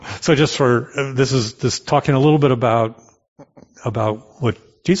So just this is talking a little bit about what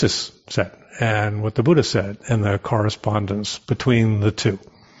Jesus said and what the Buddha said and the correspondence between the two.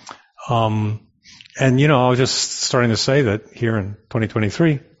 And I was just starting to say that here in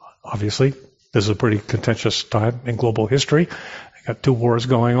 2023, obviously, this is a pretty contentious time in global history. We got 2 wars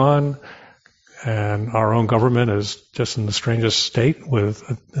going on, and our own government is just in the strangest state with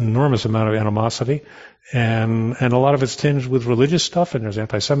an enormous amount of animosity. And a lot of it's tinged with religious stuff, and there's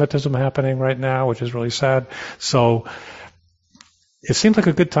anti-Semitism happening right now, which is really sad. So it seems like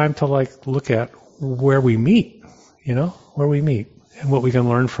a good time to look at where we meet, where we meet and what we can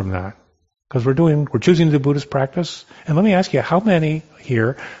learn from that. Because we're choosing to do Buddhist practice. And let me ask you, how many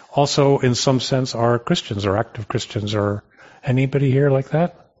here also in some sense are Christians or active Christians, or anybody here like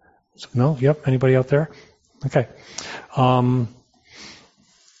that? No? Yep. Anybody out there? Okay.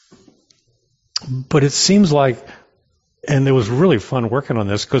 But it seems like, and it was really fun working on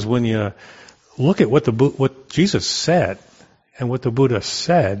this, because when you look at what Jesus said and what the Buddha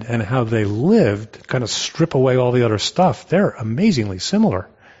said and how they lived, kind of strip away all the other stuff, they're amazingly similar.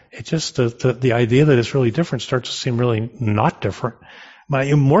 It just, the idea that it's really different starts to seem really not different.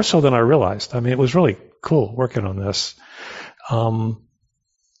 More so than I realized. I mean, it was really cool working on this. And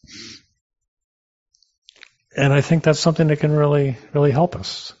I think that's something that can really, really help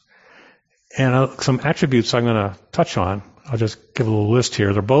us. And some attributes I'm going to touch on. I'll just give a little list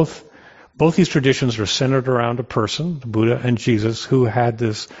here. They're both these traditions are centered around a person, the Buddha and Jesus, who had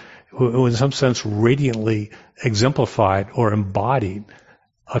this, who in some sense radiantly exemplified or embodied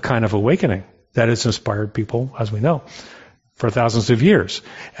a kind of awakening that has inspired people, as we know, for thousands of years.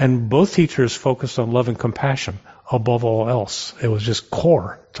 And both teachers focused on love and compassion above all else. It was just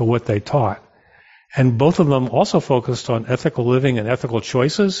core to what they taught. And both of them also focused on ethical living and ethical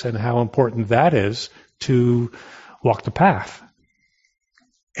choices and how important that is to walk the path.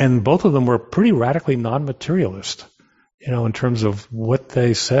 And both of them were pretty radically non-materialist, in terms of what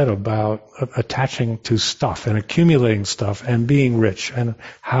they said about attaching to stuff and accumulating stuff and being rich and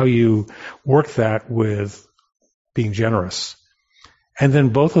how you work that with being generous. And then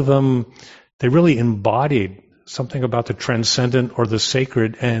both of them, they really embodied something about the transcendent or the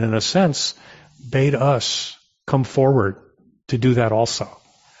sacred, and in a sense, bade us come forward to do that also.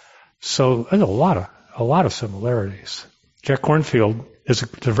 So there's a lot of similarities. Jack Kornfield, there's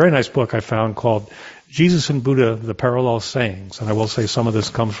a very nice book I found called Jesus and Buddha, The Parallel Sayings, and I will say some of this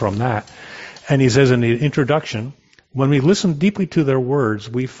comes from that. And he says in the introduction, when we listen deeply to their words,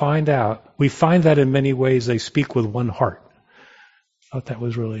 we find that in many ways they speak with one heart. I thought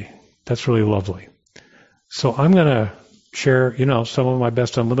that's really lovely. So I'm going to share, some of my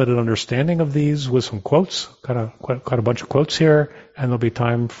best unlimited understanding of these with some quotes, quite a bunch of quotes here, and there'll be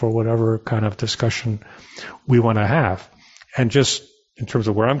time for whatever kind of discussion we want to have. And just in terms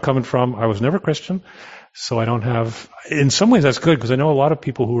of where I'm coming from, I was never Christian, so I don't have, in some ways that's good, because I know a lot of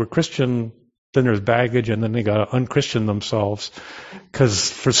people who were Christian, then there's baggage, and then they got to unchristian themselves, because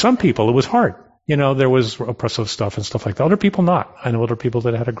for some people it was hard. There was oppressive stuff and stuff like that. Other people not. I know other people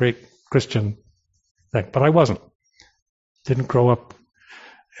that had a great Christian thing, but I wasn't. Didn't grow up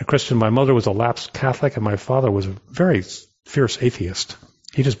a Christian. My mother was a lapsed Catholic, and my father was a very fierce atheist.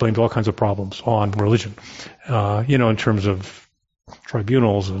 He just blamed all kinds of problems on religion, in terms of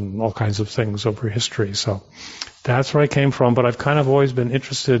tribunals and all kinds of things over history. So that's where I came from, but I've kind of always been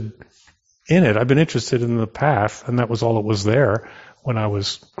interested in it. I've been interested in the path, and that was all that was there when I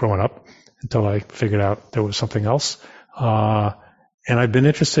was growing up until I figured out there was something else. And I've been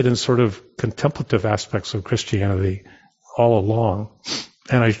interested in sort of contemplative aspects of Christianity all along.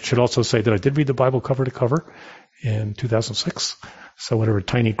 And I should also say that I did read the Bible cover to cover in 2006. So whatever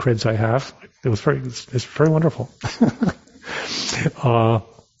tiny creds I have, it's very wonderful.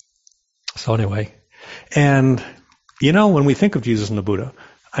 So anyway, and when we think of Jesus and the Buddha,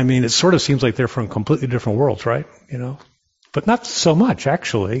 I mean, it sort of seems like they're from completely different worlds, right? But not so much,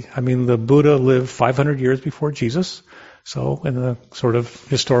 actually. I mean, the Buddha lived 500 years before Jesus. So in the sort of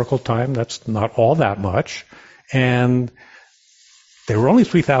historical time, that's not all that much. And they were only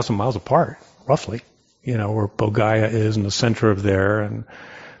 3,000 miles apart, roughly, where Bodhgaya is in the center of there, and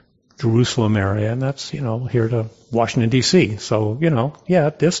Jerusalem area, and that's, here to Washington, D.C. So,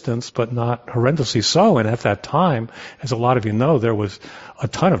 distance, but not horrendously so. And at that time, as a lot of you know, there was a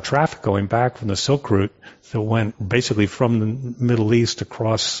ton of traffic going back from the Silk Route that went basically from the Middle East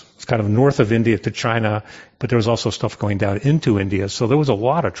across, kind of north of India to China, but there was also stuff going down into India. So there was a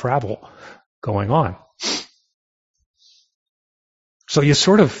lot of travel going on. So I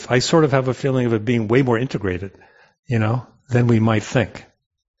sort of have a feeling of it being way more integrated, than we might think.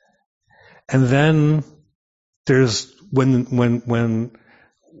 And then there's when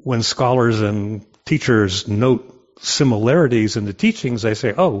when scholars and teachers note similarities in the teachings, they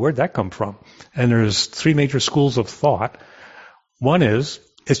say, oh, where'd that come from? And there's three major schools of thought. One is,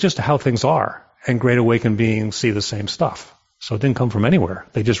 it's just how things are, and great awakened beings see the same stuff. So it didn't come from anywhere.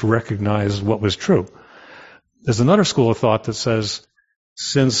 They just recognized what was true. There's another school of thought that says,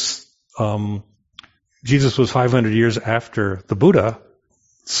 since Jesus was 500 years after the Buddha,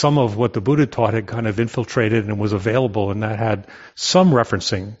 some of what the Buddha taught had kind of infiltrated and was available, and that had some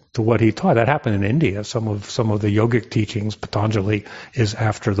referencing to what he taught. That happened in India. Some of the yogic teachings, Patanjali is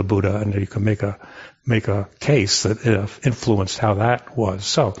after the Buddha, and you can make a case that it influenced how that was.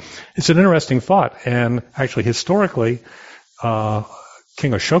 So it's an interesting thought. And actually, historically,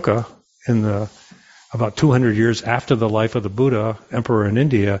 King Ashoka, about 200 years after the life of the Buddha, emperor in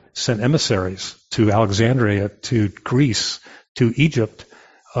India, sent emissaries to Alexandria, to Greece, to Egypt.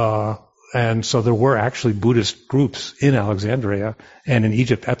 And so there were actually Buddhist groups in Alexandria and in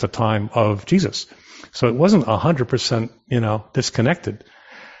Egypt at the time of Jesus. So it wasn't 100%, disconnected.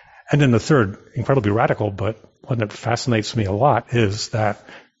 And then the third, incredibly radical, but one that fascinates me a lot, is that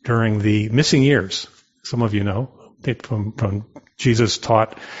during the missing years, some of you know, from Jesus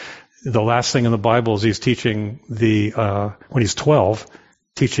taught, the last thing in the Bible is he's teaching when he's 12,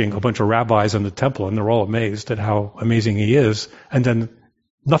 teaching a bunch of rabbis in the temple, and they're all amazed at how amazing he is. And then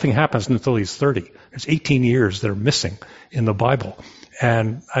nothing happens until he's 30. There's 18 years that are missing in the Bible.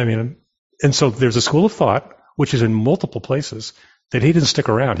 And so there's a school of thought, which is in multiple places, that he didn't stick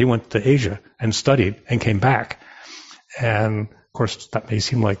around. He went to Asia and studied and came back. And of course, that may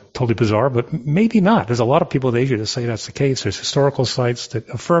seem like totally bizarre, but maybe not. There's a lot of people in Asia that say that's the case. There's historical sites that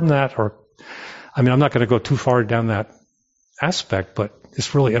affirm that, I'm not going to go too far down that aspect, but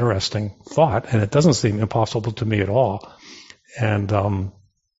it's really interesting thought, and it doesn't seem impossible to me at all. And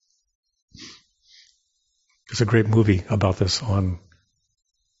there's a great movie about this on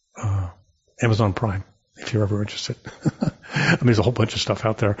Amazon Prime, if you're ever interested. There's a whole bunch of stuff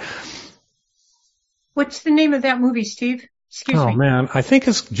out there. What's the name of that movie, Steve? Excuse me. Oh, man. I think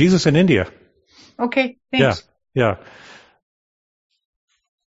it's Jesus in India. Okay, thanks. Yeah.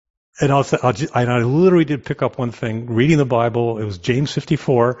 And I literally did pick up one thing. Reading the Bible, it was James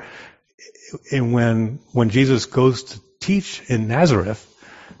 54. And when Jesus goes to teach in Nazareth,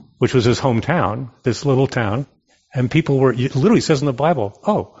 which was his hometown, this little town, and people it literally says in the Bible,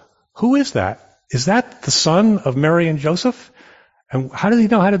 oh, who is that? Is that the son of Mary and Joseph? And how does he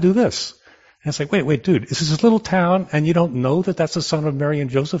know how to do this? And it's like, wait, dude, this is this little town, and you don't know that that's the son of Mary and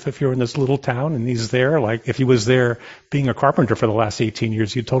Joseph if you're in this little town and he's there? Like, if he was there being a carpenter for the last 18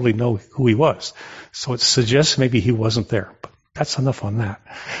 years, you'd totally know who he was. So it suggests maybe he wasn't there. But that's enough on that.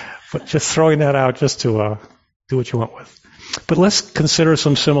 But just throwing that out just to do what you want with. But let's consider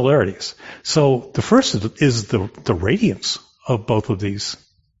some similarities. So the first is the radiance of both of these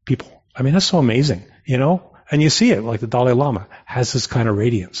people. That's so amazing, And you see it, like the Dalai Lama has this kind of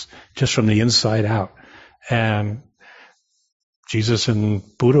radiance just from the inside out. And Jesus and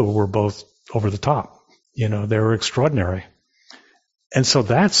Buddha were both over the top. They were extraordinary. And so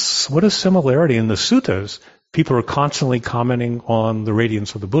that's what a similarity in the suttas. People are constantly commenting on the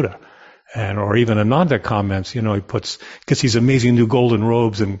radiance of the Buddha. Or even Ananda comments, he gets these amazing new golden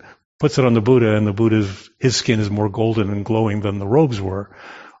robes and puts it on the Buddha, and his skin is more golden and glowing than the robes were.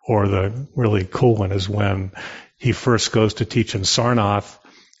 Or the really cool one is when he first goes to teach in Sarnath,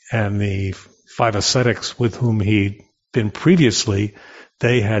 and the 5 ascetics with whom he'd been previously,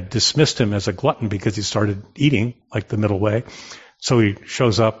 they had dismissed him as a glutton because he started eating like the middle way. So he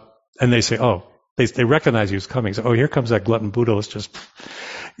shows up, and they say, oh, they recognize he was coming. So, oh, here comes that glutton Buddha. Let's just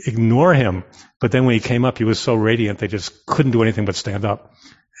ignore him. But then when he came up, he was so radiant, they just couldn't do anything but stand up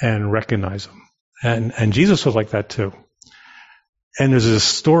and recognize him. And Jesus was like that too. And there's this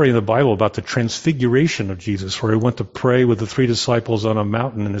story in the Bible about the transfiguration of Jesus, where he went to pray with the 3 disciples on a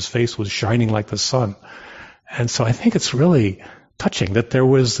mountain and his face was shining like the sun. And so I think it's really touching that there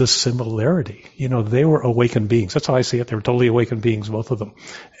was this similarity. They were awakened beings. That's how I see it. They were totally awakened beings, both of them.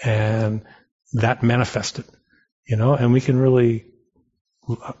 And that manifested, and we can really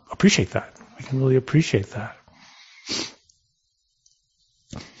appreciate that. We can really appreciate that.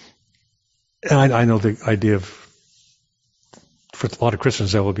 And I know the idea of, for a lot of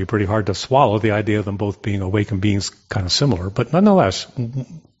Christians, that would be pretty hard to swallow, the idea of them both being awakened beings, kind of similar. But nonetheless,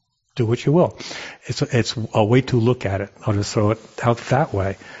 do what you will. It's a way to look at it. I'll just throw it out that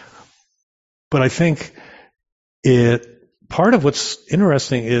way. But I think part of what's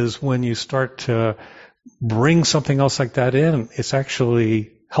interesting is when you start to bring something else like that in, it's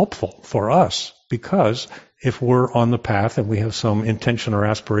actually helpful for us, because if we're on the path and we have some intention or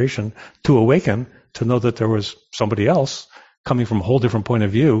aspiration to awaken, to know that there was somebody else, coming from a whole different point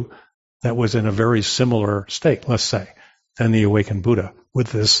of view that was in a very similar state, let's say, than the awakened Buddha,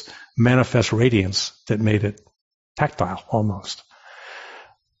 with this manifest radiance that made it tactile almost.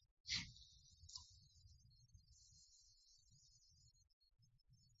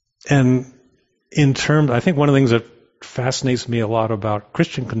 And in terms, I think one of the things that fascinates me a lot about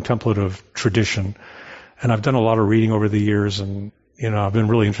Christian contemplative tradition, and I've done a lot of reading over the years, and I've been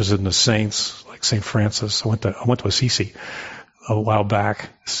really interested in the saints, like St. Francis. I went to Assisi a while back.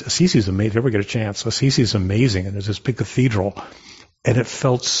 Assisi's amazing. If you ever get a chance, Assisi's amazing, and there's this big cathedral, and it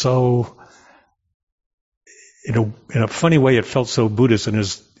felt so, in a funny way, it felt so Buddhist. And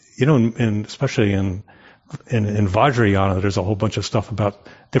there's, especially in Vajrayana, there's a whole bunch of stuff about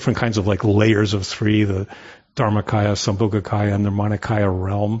different kinds of like layers of three, the Dharmakaya, Sambhogakaya, and the Nirmanakaya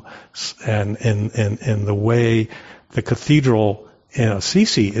realm, and the way the cathedral in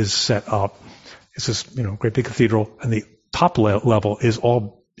Assisi is set up. It's this, great big cathedral, and the top level is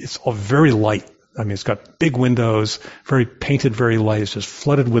it's all very light. I mean, it's got big windows, very painted, very light. It's just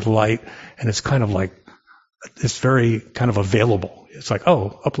flooded with light, and it's kind of like, it's very kind of available. It's like,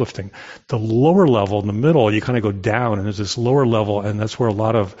 oh, uplifting. The lower level, in the middle, you kind of go down, and there's this lower level, and that's where a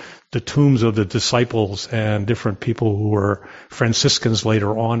lot of the tombs of the disciples and different people who were Franciscans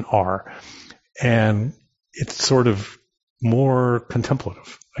later on are. And it's sort of more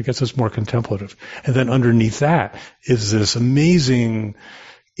contemplative. I guess it's more contemplative. And then underneath that is this amazing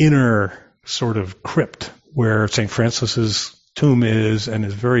inner sort of crypt where St. Francis's tomb is, and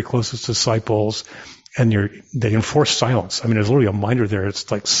his very closest disciples. And they enforce silence. I mean, there's literally a minder there. It's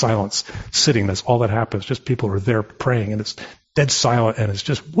like silence, sitting. That's all that happens. Just people are there praying, and it's dead silent, and it's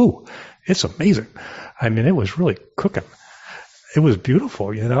just, woo. It's amazing. I mean, it was really cooking. It was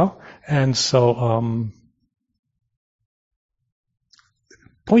beautiful, And so,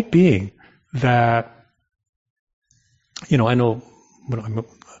 point being that,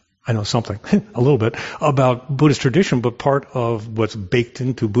 I know something, a little bit, about Buddhist tradition, but part of what's baked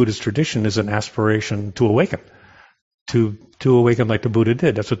into Buddhist tradition is an aspiration to awaken, to awaken like the Buddha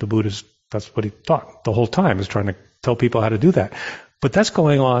did. That's what he taught the whole time, is trying to tell people how to do that. But that's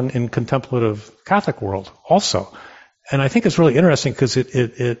going on in contemplative Catholic world also. And I think it's really interesting because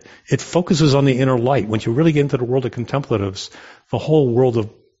it focuses on the inner light. When you really get into the world of contemplatives, the whole world of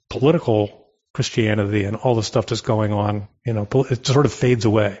political Christianity and all the stuff that's going on, it sort of fades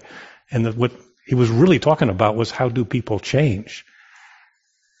away. And what he was really talking about was, how do people change?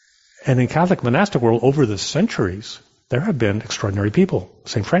 And in Catholic monastic world, over the centuries, there have been extraordinary people.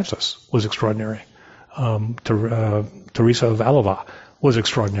 St. Francis was extraordinary. Teresa of Avila was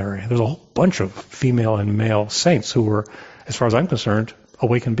extraordinary. There's a whole bunch of female and male saints who were, as far as I'm concerned,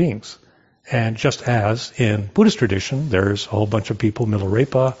 awakened beings. And just as in Buddhist tradition, there's a whole bunch of people,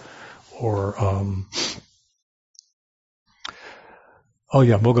 Milarepa, or,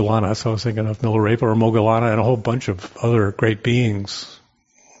 Moggallana. So I was thinking of Milarepa or Moggallana and a whole bunch of other great beings,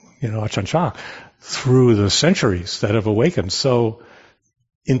 Ajahn Chah, through the centuries that have awakened. So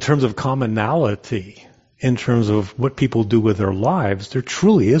in terms of commonality, in terms of what people do with their lives, there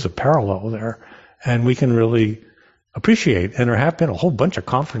truly is a parallel there. And we can really appreciate, and there have been a whole bunch of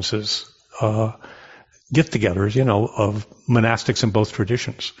conferences, get-togethers, of monastics in both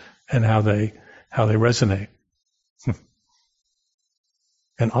traditions, and how they resonate.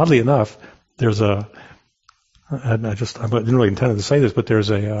 And oddly enough, there's I didn't really intend to say this, but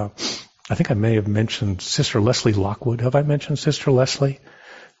there's I think I may have mentioned Sister Leslie Lockwood. Have I mentioned Sister Leslie?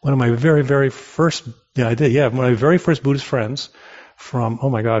 One of my very, very first, I did, one of my very first Buddhist friends from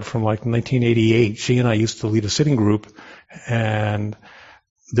like 1988. She and I used to lead a sitting group, and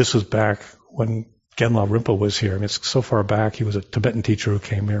this was back when Genla Rinpoche was here. I mean, it's so far back. He was a Tibetan teacher who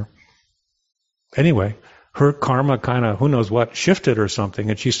came here. Anyway, her karma kind of, who knows what, shifted or something,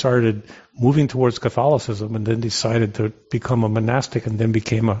 and she started moving towards Catholicism, and then decided to become a monastic, and then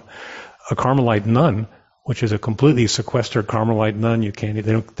became a Carmelite nun, which is a completely sequestered Carmelite nun.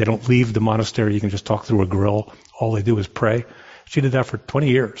 They don't leave the monastery. You can just talk through a grill. All they do is pray. She did that for 20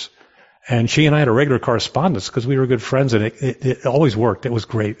 years. And she and I had a regular correspondence because we were good friends, and it always worked. It was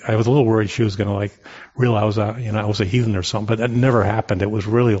great. I was a little worried she was going to realize I was a heathen or something, but that never happened. It was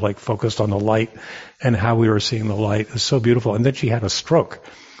really focused on the light and how we were seeing the light. It was so beautiful. And then she had a stroke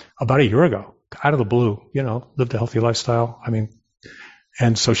about a year ago, out of the blue, lived a healthy lifestyle. I mean,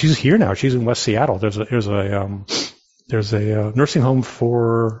 and so she's here now. She's in West Seattle. There's a nursing home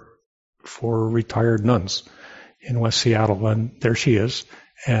for retired nuns in West Seattle, and there she is.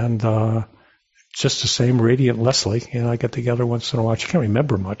 And just the same radiant Leslie. I get together once in a while. She can't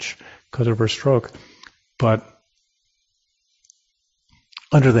remember much because of her stroke, but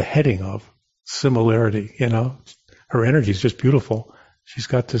under the heading of similarity, her energy is just beautiful. She's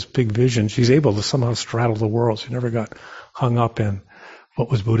got this big vision. She's able to somehow straddle the world. She never got hung up in what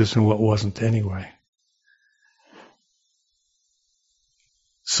was Buddhist and what wasn't anyway.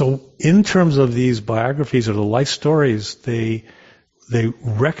 So in terms of these biographies or the life stories, they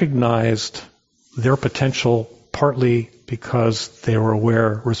recognized their potential partly because they were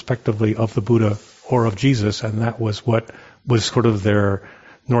aware, respectively, of the Buddha or of Jesus, and that was what was sort of their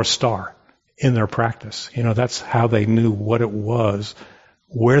North Star in their practice. That's how they knew what it was,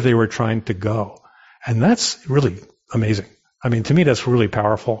 where they were trying to go. And that's really amazing. I mean, to me, that's really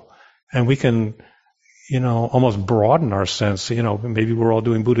powerful. And we can, almost broaden our sense. Maybe we're all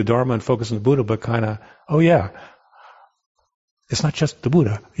doing Buddha Dharma and focus on the Buddha, but kind of, oh yeah, it's not just the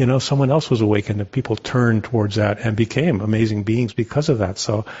Buddha. Someone else was awakened and people turned towards that and became amazing beings because of that.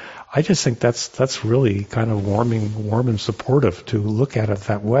 So I just think that's really kind of warm and supportive to look at it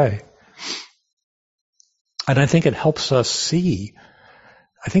that way. And I think it helps us see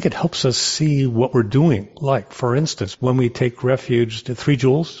what we're doing. Like, for instance, when we take refuge, the three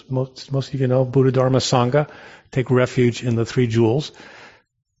jewels, most of you know, Buddha, Dharma, Sangha, take refuge in the three jewels.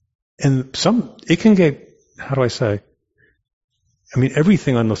 And it can get, how do I say? I mean,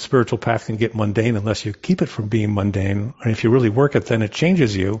 everything on the spiritual path can get mundane unless you keep it from being mundane. And if you really work it, then it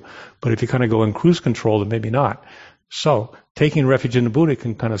changes you. But if you kind of go in cruise control, then maybe not. So taking refuge in the Buddha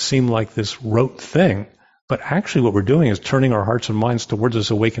can kind of seem like this rote thing. But actually what we're doing is turning our hearts and minds towards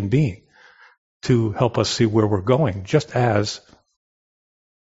this awakened being to help us see where we're going, just as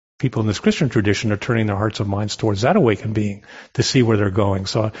people in this Christian tradition are turning their hearts and minds towards that awakened being to see where they're going.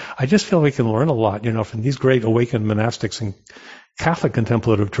 So I just feel we can learn a lot, from these great awakened monastics and Catholic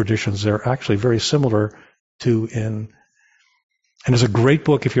contemplative traditions. They're actually very similar to and there's a great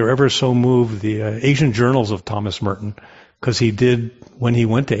book, if you're ever so moved, the Asian Journals of Thomas Merton, because when he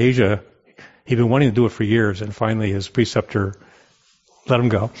went to Asia, he'd been wanting to do it for years, and finally his preceptor let him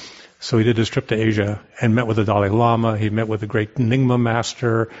go. So he did his trip to Asia and met with the Dalai Lama. He met with the great Nyingma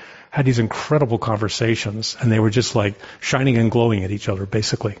master, had these incredible conversations, and they were just like shining and glowing at each other,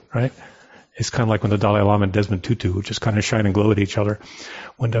 basically, right? It's kind of like when the Dalai Lama and Desmond Tutu would just kind of shine and glow at each other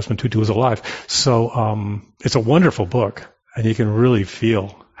when Desmond Tutu was alive. So it's a wonderful book, and you can really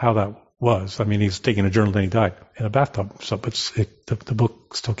feel how that was. I mean, he's taking a journal and he died in a bathtub, so the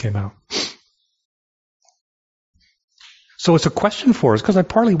book still came out. So it's a question for us, because I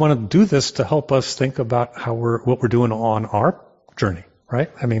partly want to do this to help us think about what we're doing on our journey,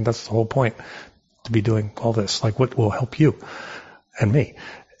 right? I mean, that's the whole point, to be doing all this. Like, what will help you and me?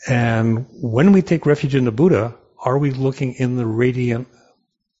 And when we take refuge in the Buddha, are we looking in the radiant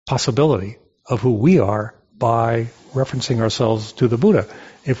possibility of who we are by referencing ourselves to the Buddha?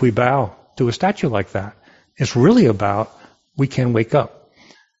 If we bow to a statue like that, it's really about we can wake up.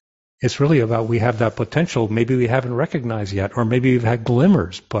 It's really about we have that potential maybe we haven't recognized yet, or maybe we've had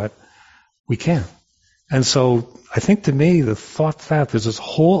glimmers, but we can. And so I think, to me, the thought that there's this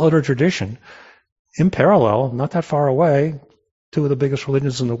whole other tradition in parallel, not that far away, two of the biggest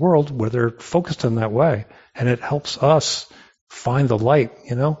religions in the world, where they're focused in that way. And it helps us find the light,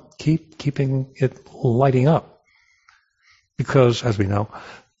 keeping it lighting up. Because, as we know,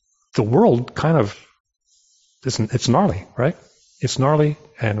 the world kind of, it's gnarly, right? It's gnarly,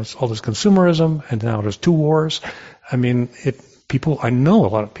 and it's all this consumerism, and now there's two wars. I mean, I know a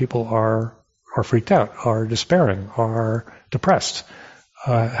lot of people are freaked out, are despairing, are depressed,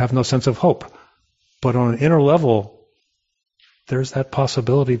 have no sense of hope. But on an inner level, there's that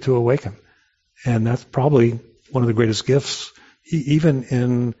possibility to awaken. And that's probably one of the greatest gifts, even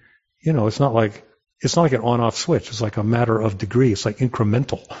in, it's not like an on-off switch. It's like a matter of degree. It's like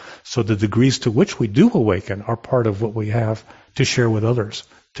incremental. So the degrees to which we do awaken are part of what we have to share with others,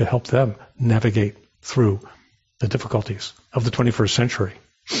 to help them navigate through the difficulties of the 21st century.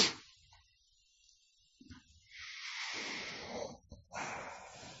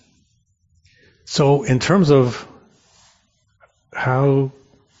 So in terms of how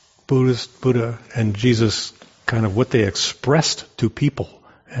Buddha and Jesus, kind of what they expressed to people,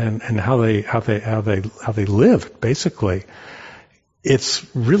 and how they lived, basically, it's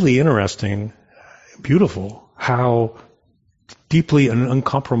really interesting, beautiful, how deeply and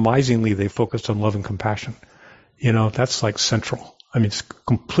uncompromisingly they focused on love and compassion. That's like central. I mean, it's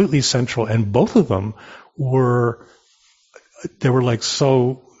completely central. And both of them were like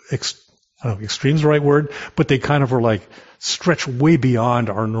so, I don't know, extreme's the right word, but they kind of were like stretched way beyond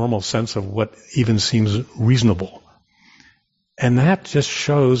our normal sense of what even seems reasonable. And that just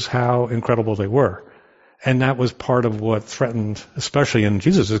shows how incredible they were. And that was part of what threatened, especially in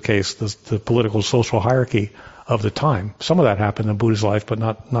Jesus' case, the political social hierarchy of the time. Some of that happened in Buddha's life, but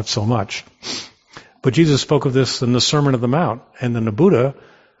not so much. But Jesus spoke of this in the Sermon on the Mount, and then the Buddha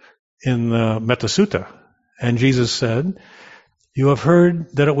in the Metta Sutta. And Jesus said, "You have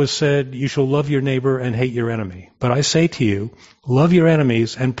heard that it was said, you shall love your neighbor and hate your enemy. But I say to you, love your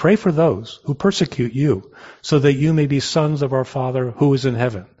enemies and pray for those who persecute you, so that you may be sons of our Father who is in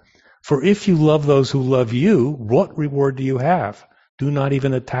heaven. For if you love those who love you, what reward do you have? Do not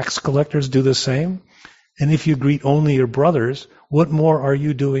even the tax collectors do the same? And if you greet only your brothers, what more are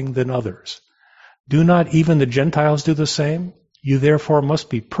you doing than others? Do not even the Gentiles do the same? You therefore must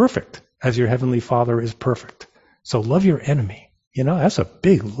be perfect, as your heavenly Father is perfect. So love your enemy." That's a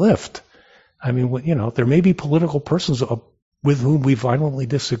big lift. I mean, there may be political persons with whom we violently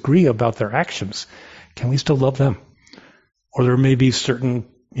disagree about their actions. Can we still love them? Or there may be certain,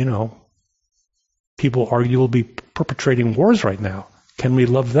 people arguably perpetrating wars right now. Can we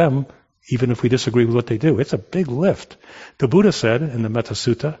love them even if we disagree with what they do? It's a big lift. The Buddha said in the Metta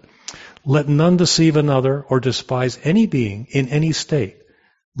Sutta, "Let none deceive another or despise any being in any state.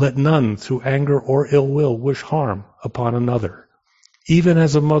 Let none through anger or ill will wish harm upon another. Even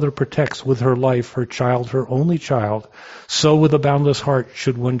as a mother protects with her life her child, her only child, so with a boundless heart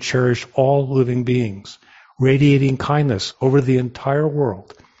should one cherish all living beings, radiating kindness over the entire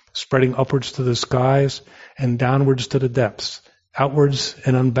world, spreading upwards to the skies and downwards to the depths, outwards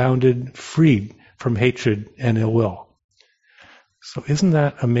and unbounded, freed from hatred and ill will." So isn't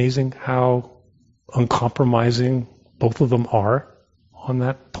that amazing how uncompromising both of them are on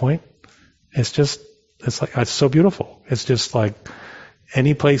that point? It's so beautiful. It's just like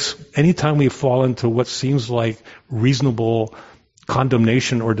anytime we fall into what seems like reasonable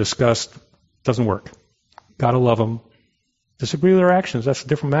condemnation or disgust, doesn't work. Gotta love them. Disagree with their actions, that's a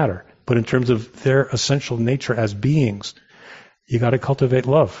different matter. But in terms of their essential nature as beings, you gotta cultivate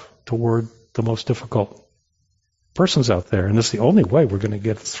love toward the most difficult persons out there. And that's the only way we're going to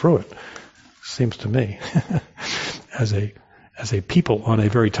get through it, seems to me, as a people on a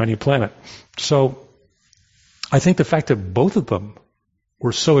very tiny planet. So I think the fact that both of them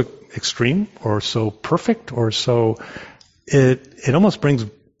were so extreme or so perfect or so, it almost brings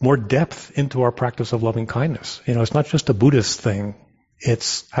more depth into our practice of loving kindness. It's not just a Buddhist thing,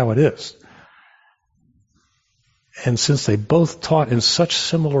 it's how it is. And since they both taught in such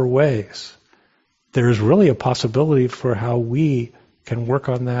similar ways, there's really a possibility for how we can work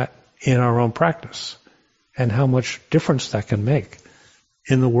on that in our own practice and how much difference that can make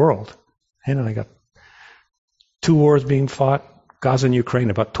in the world. I got 2 wars being fought, Gaza and Ukraine,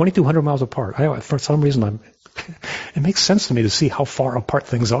 about 2,200 miles apart. For some reason, it makes sense to me to see how far apart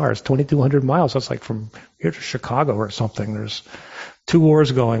things are. It's 2,200 miles. That's like from here to Chicago or something. There's 2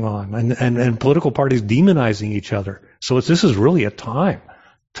 wars going on and political parties demonizing each other. So this is really a time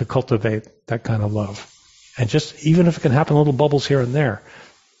to cultivate that kind of love. And just, even if it can happen in little bubbles here and there,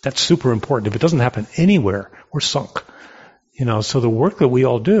 that's super important. If it doesn't happen anywhere, we're sunk. So the work that we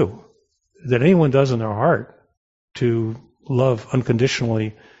all do, that anyone does in their heart to love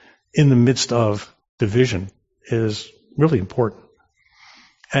unconditionally in the midst of division is really important.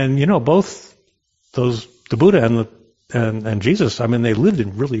 And, both the Buddha and Jesus, they lived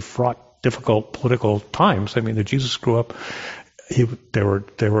in really fraught, difficult political times. The Jesus grew up, they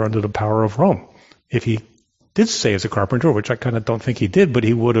were under the power of Rome. If he did stay as a carpenter, which I kind of don't think he did, but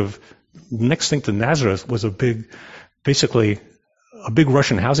he would have, next thing to Nazareth was a big a big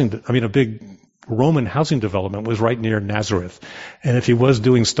Roman housing development was right near Nazareth. And if he was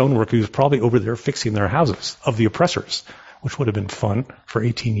doing stonework, he was probably over there fixing their houses of the oppressors, which would have been fun for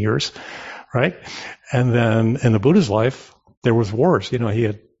 18 years, right? And then in the Buddha's life, there was wars. He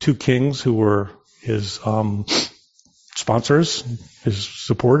had 2 kings who were his sponsors, his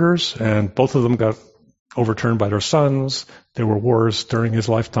supporters, and both of them got overturned by their sons. There were wars during his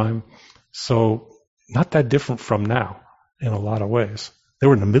lifetime. So not that different from now in a lot of ways. They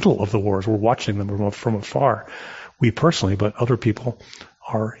were in the middle of the wars. We're watching them from afar. We personally, but other people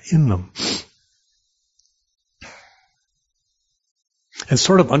are in them. And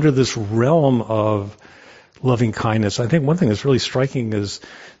sort of under this realm of loving kindness, I think one thing that's really striking is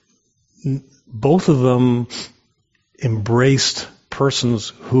both of them embraced persons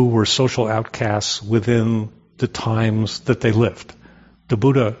who were social outcasts within the times that they lived. The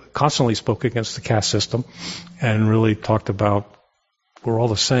Buddha constantly spoke against the caste system and really talked about we're all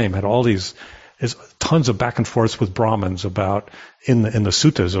the same. Had all there's tons of back and forth with Brahmins about in the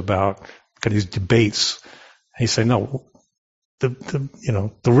suttas about these debates. And he said, no, the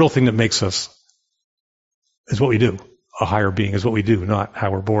real thing that makes us is what we do. A higher being is what we do, not how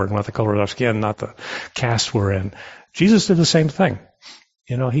we're born, not the color of our skin, not the caste we're in. Jesus did the same thing.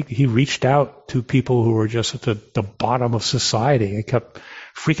 He reached out to people who were just at the bottom of society. He kept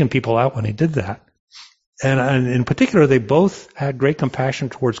freaking people out when he did that. And in particular, they both had great compassion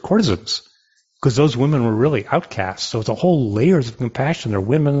towards courtesans, because those women were really outcasts. So it's a whole layers of compassion. They're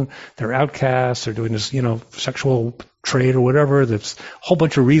women, they're outcasts, they're doing this, sexual trade or whatever. There's a whole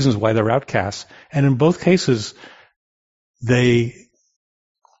bunch of reasons why they're outcasts. And in both cases, they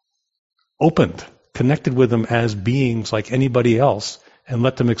connected with them as beings like anybody else, and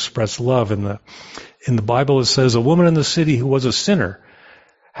let them express love. In the Bible, it says, a woman in the city who was a sinner,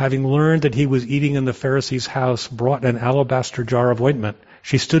 having learned that he was eating in the Pharisee's house, brought an alabaster jar of ointment.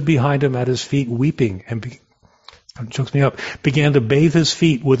 She stood behind him at his feet, weeping, and began to bathe his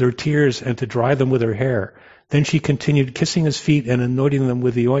feet with her tears and to dry them with her hair. Then she continued kissing his feet and anointing them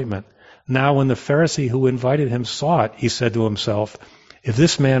with the ointment. Now when the Pharisee who invited him saw it, he said to himself, if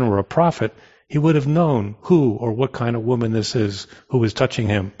this man were a prophet, he would have known who or what kind of woman this is who is touching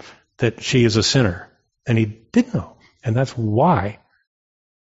him, that she is a sinner. And he did know. And that's why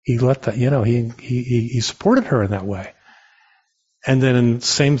he let that, he supported her in that way. And then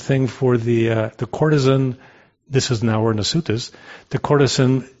same thing for the courtesan. This is now we're in the suttas. The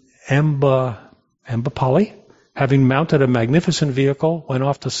courtesan Ambapali, having mounted a magnificent vehicle, went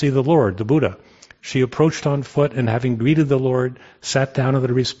off to see the Lord, the Buddha. She approached on foot, and having greeted the Lord, sat down at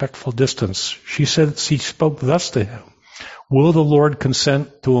a respectful distance. She spoke thus to him, will the Lord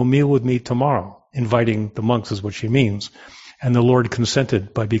consent to a meal with me tomorrow? Inviting the monks is what she means. And the Lord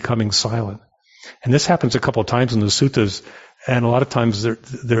consented by becoming silent. And this happens a couple of times in the suttas, and a lot of times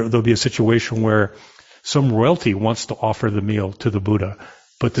there'll be a situation where some royalty wants to offer the meal to the Buddha,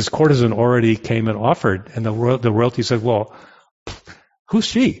 but this courtesan already came and offered, and the royalty said, well, who's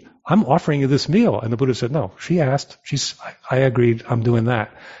she? I'm offering you this meal. And the Buddha said, no, she asked. I agreed. I'm doing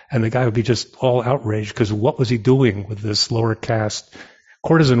that. And the guy would be just all outraged, because what was he doing with this lower caste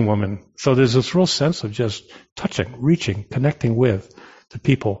courtesan woman? So there's this real sense of just touching, reaching, connecting with the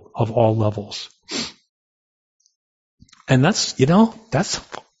people of all levels. And that's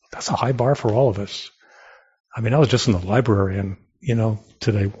a high bar for all of us. I mean, I was just in the library and,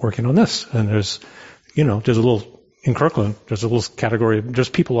 today working on this. And there's a little, in Kirkland, there's a little category of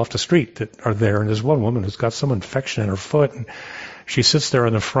just people off the street that are there. And there's one woman who's got some infection in her foot, and she sits there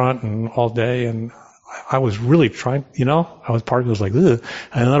in the front and all day. And I was really trying, I was part of it was like, ugh.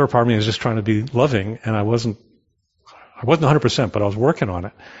 And another part of me was just trying to be loving. And I wasn't 100%, but I was working on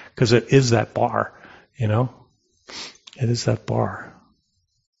it, because it is that bar, It is that bar.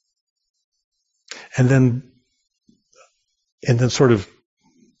 And then sort of,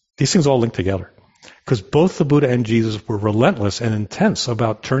 these things all link together. Because both the Buddha and Jesus were relentless and intense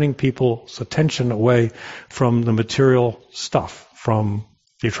about turning people's attention away from the material stuff, from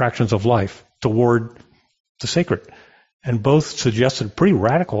the attractions of life, toward the sacred. And both suggested pretty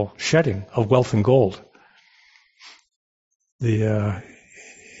radical shedding of wealth and gold. In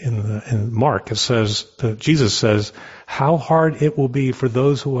Mark, it says, Jesus says, how hard it will be for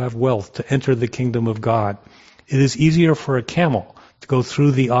those who have wealth to enter the kingdom of God. It is easier for a camel to go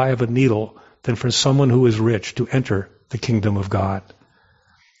through the eye of a needle than for someone who is rich to enter the kingdom of God.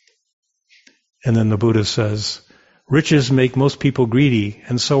 And then the Buddha says, riches make most people greedy,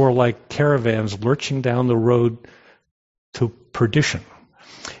 and so are like caravans lurching down the road to perdition.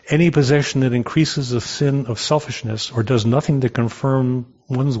 Any possession that increases the sin of selfishness or does nothing to confirm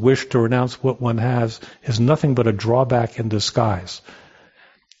one's wish to renounce what one has is nothing but a drawback in disguise.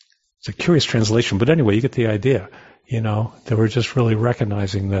 It's a curious translation, but anyway, you get the idea, that we're just really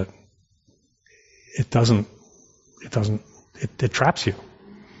recognizing that it traps you.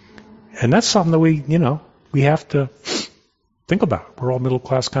 And that's something that we have to think about. We're all middle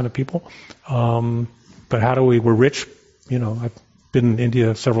class kind of people. But how do we're rich, I've been in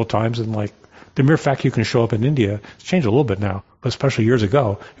India several times, and the mere fact you can show up in India, it's changed a little bit now, but especially years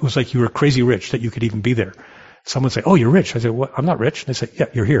ago, it was like you were crazy rich that you could even be there. Someone would say, oh, you're rich. I said, what? I'm not rich. And they say, yeah,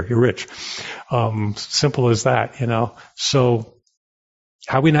 you're here. You're rich. Simple as that, So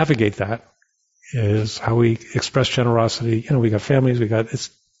how we navigate that is how we express generosity. We got families, we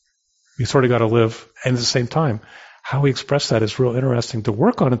sort of got to live. And at the same time, how we express that is real interesting to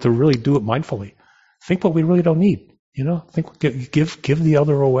work on it, to really do it mindfully. Think what we really don't need. Give the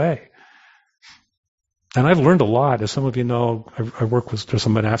other away. And I've learned a lot. As some of you know, I work with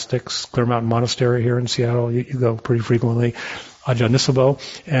some monastics, Clear Mountain Monastery here in Seattle. You go pretty frequently. Ajahn Nisabo.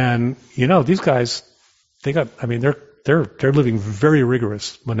 And, these guys, they're living very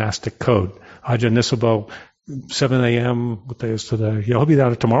rigorous monastic code. Ajahn Nisabo, 7 a.m., what day is today? He'll be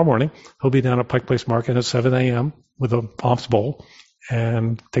down tomorrow morning. He'll be down at Pike Place Market at 7 a.m. with a alms bowl,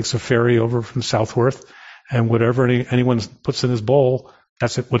 and takes a ferry over from Southworth. And whatever anyone puts in his bowl,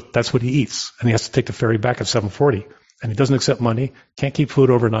 that's what he eats. And he has to take the ferry back at 7:40. And he doesn't accept money, can't keep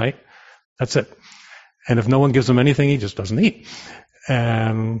food overnight. That's it. And if no one gives him anything, he just doesn't eat.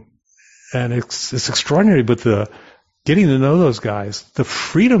 And it's extraordinary, but getting to know those guys, the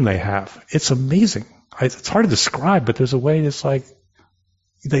freedom they have, it's amazing. It's hard to describe, but there's a way it's like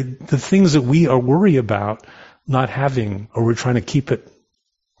the things that we are worried about not having, or we're trying to keep it,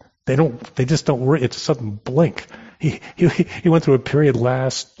 they just don't worry. It's a sudden blink. He went through a period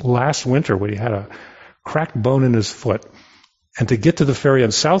last winter where he had a cracked bone in his foot, and to get to the ferry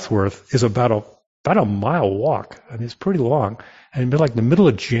on Southworth is about a mile walk, and it's pretty long. And it'd be like the middle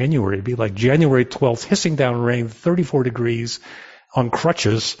of January. It'd be like January 12th, hissing down rain, 34 degrees, on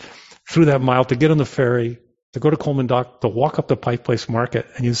crutches, through that mile to get on the ferry, to go to Coleman Dock, to walk up to Pike Place Market,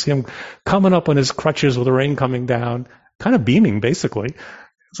 and you see him coming up on his crutches with the rain coming down, kind of beaming, basically.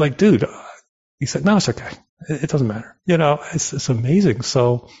 It's like, dude, he said, no, it's okay. It doesn't matter. It's amazing.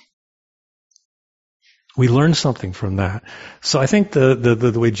 So we learn something from that. So I think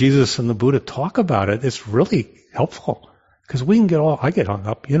the way Jesus and the Buddha talk about it is really helpful. Because I get hung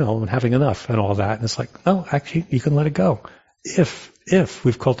up, and having enough and all that. And it's like, no, actually, you can let it go. If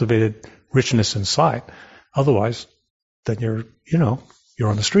we've cultivated richness inside. Otherwise, then you're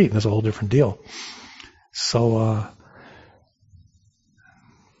on the street, and there's a whole different deal. So,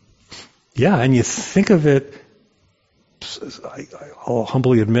 and you think of it, I'll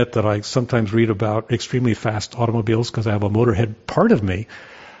humbly admit that I sometimes read about extremely fast automobiles because I have a motorhead part of me.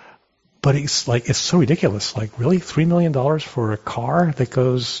 But it's so ridiculous. Like, really? $3 million for a car that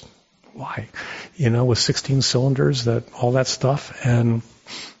goes, why? With 16 cylinders, all that stuff. And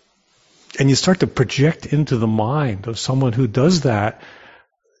you start to project into the mind of someone who does that.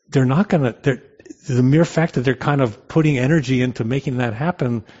 They're not the mere fact that they're kind of putting energy into making that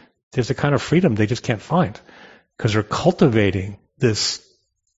happen, there's a kind of freedom they just can't find. Because they're cultivating this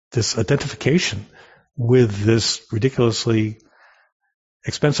identification with this ridiculously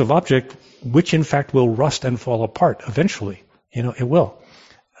expensive object, which in fact will rust and fall apart eventually. It will.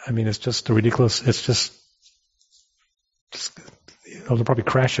 I mean, it's just a ridiculous, it's just they'll probably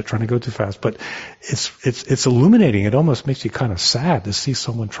crash it trying to go too fast. But it's illuminating. It almost makes you kind of sad to see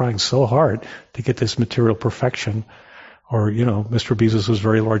someone trying so hard to get this material perfection. Or, Mr. Bezos'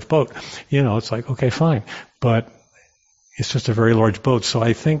 very large boat. It's like, okay, fine. But it's just a very large boat. So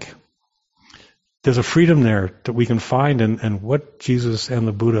I think there's a freedom there that we can find, and what Jesus and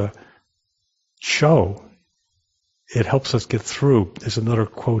the Buddha show, it helps us get through. There's another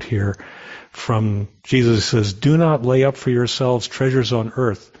quote here from Jesus. It says, "Do not lay up for yourselves treasures on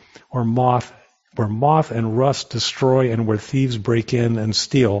earth, where moth and rust destroy and where thieves break in and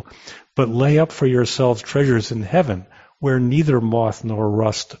steal, but lay up for yourselves treasures in heaven, where neither moth nor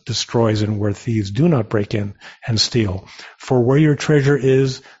rust destroys and where thieves do not break in and steal. For where your treasure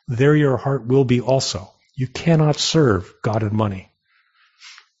is, there your heart will be also. You cannot serve God and money."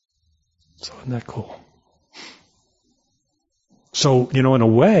 So isn't that cool? So, in a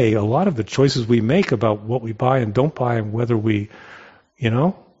way, a lot of the choices we make about what we buy and don't buy and whether we,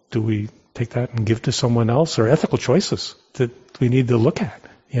 do we take that and give to someone else, are ethical choices that we need to look at,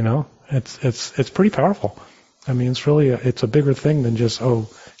 It's pretty powerful. I mean, it's a bigger thing than just,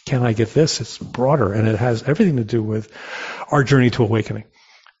 can I get this? It's broader, and it has everything to do with our journey to awakening.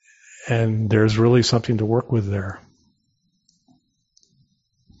 And there's really something to work with there.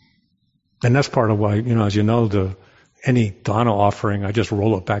 And that's part of why, as any dana offering, I just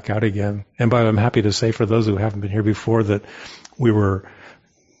roll it back out again. And by the way, I'm happy to say, for those who haven't been here before, that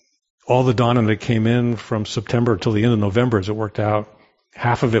all the dana that came in from September till the end of November, as it worked out,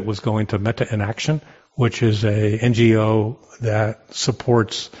 half of it was going to Metta in Action, which is a NGO that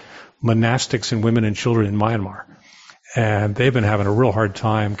supports monastics and women and children in Myanmar. And they've been having a real hard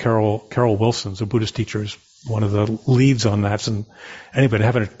time. Carol Wilson's a Buddhist teacher, is one of the leads on that. And anybody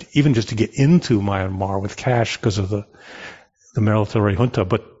having even just to get into Myanmar with cash because of the military junta,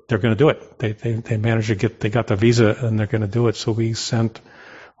 but they're going to do it. They managed to they got the visa and they're going to do it. So we sent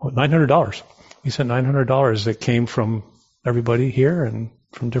 $900. We sent $900 that came from everybody here and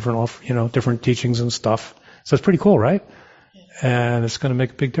from different teachings and stuff. So it's pretty cool, right? And it's going to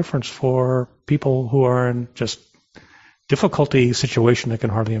make a big difference for people who are in just difficulty situation they can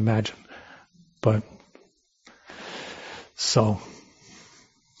hardly imagine. But so,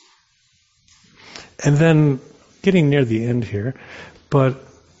 and then getting near the end here, but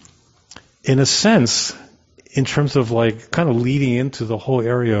in a sense, in terms of kind of leading into the whole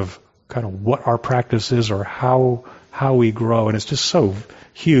area of kind of what our practice is or how we grow, and it's just so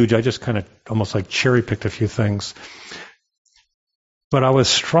huge. I just kind of almost cherry picked a few things. But I was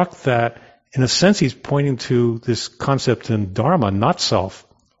struck that, in a sense, he's pointing to this concept in Dharma, not self,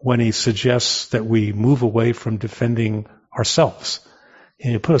 when he suggests that we move away from defending ourselves.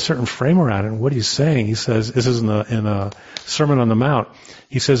 and you put a certain frame around it, and what he's saying, he says, this is in a Sermon on the Mount,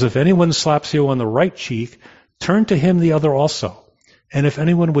 he says, if anyone slaps you on the right cheek, turn to him the other also. And if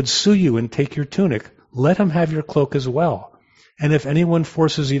anyone would sue you and take your tunic, let him have your cloak as well. And if anyone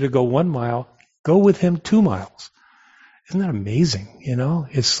forces you to go 1 mile, go with him 2 miles. Isn't that amazing?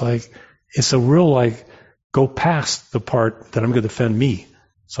 It's like, it's a real go past the part that I'm going to defend me.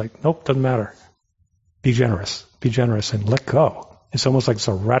 It's like, nope, doesn't matter. Be generous and let go. It's almost like it's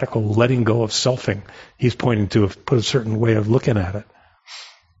a radical letting go of selfing he's pointing to, put a certain way of looking at it.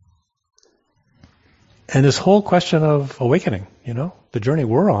 And this whole question of awakening, the journey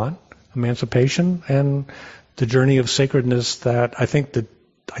we're on, emancipation, and the journey of sacredness that I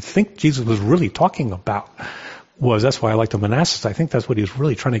think Jesus was really talking about that's why I like the monastics. I think that's what he was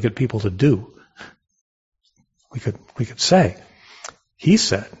really trying to get people to do. We could say. He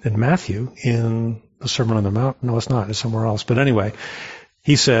said in Matthew, in the Sermon on the Mount, no, it's not, it's somewhere else. But anyway,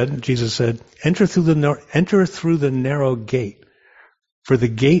 Jesus said, enter through the narrow gate. For the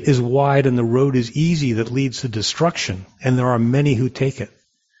gate is wide and the road is easy that leads to destruction, and there are many who take it.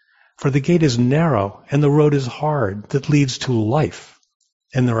 For the gate is narrow and the road is hard that leads to life,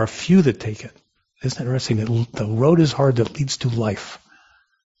 and there are few that take it. Isn't it interesting that the road is hard that leads to life?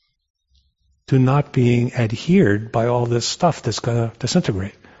 To not being adhered by all this stuff that's going to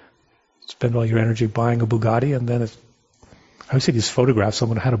disintegrate. Spend all your energy buying a Bugatti, and then I always see these photographs.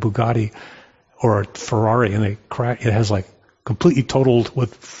 Someone had a Bugatti or a Ferrari, and it has completely totaled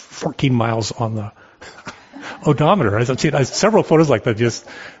with 14 miles on the odometer. I've seen several photos like that. Just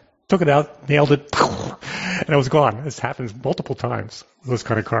took it out, nailed it, and it was gone. This happens multiple times with those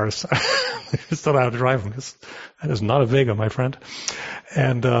kind of cars. You still know how to drive them. That is not a Vega, my friend.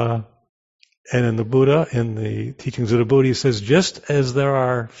 And in the Buddha, in the teachings of the Buddha, he says, just as there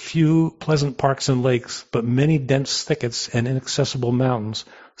are few pleasant parks and lakes, but many dense thickets and inaccessible mountains,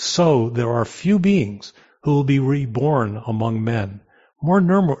 so there are few beings who will be reborn among men. More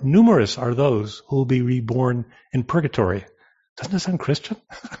numerous are those who will be reborn in purgatory. Doesn't that sound Christian?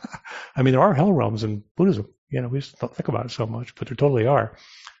 I mean, there are hell realms in Buddhism. We just don't think about it so much, but there totally are.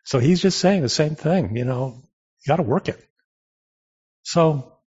 So he's just saying the same thing. You got to work it.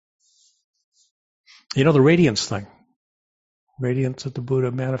 So, the radiance thing. Radiance that the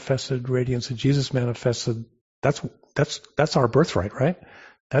Buddha manifested, radiance that Jesus manifested. That's our birthright, right?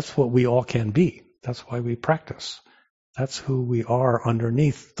 That's what we all can be. That's why we practice. That's who we are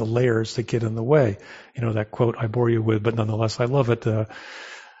underneath the layers that get in the way. That quote I bore you with, but nonetheless I love it. The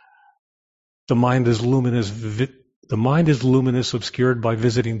mind is luminous. The mind is luminous, obscured by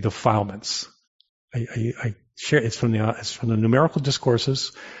visiting defilements. I share. It's from the numerical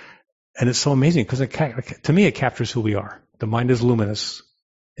discourses, and it's so amazing because to me it captures who we are. The mind is luminous.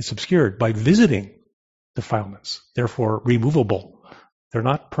 It's obscured by visiting defilements, therefore removable. They're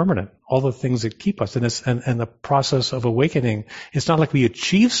not permanent. All the things that keep us, and the process of awakening, it's not like we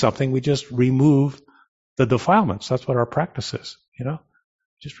achieve something, we just remove the defilements. That's what our practice is,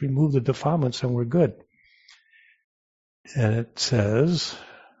 Just remove the defilements and we're good. And it says,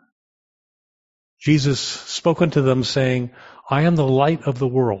 Jesus spoke unto them saying, I am the light of the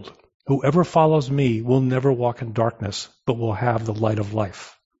world. Whoever follows me will never walk in darkness, but will have the light of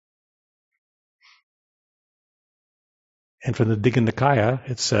life. And from the Digha Nikaya,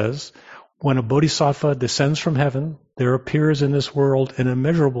 it says, when a bodhisattva descends from heaven, there appears in this world an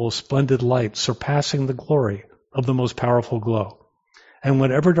immeasurable splendid light surpassing the glory of the most powerful glow. And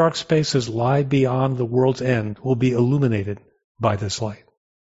whatever dark spaces lie beyond the world's end will be illuminated by this light.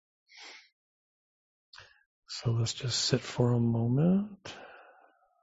 So let's just sit for a moment.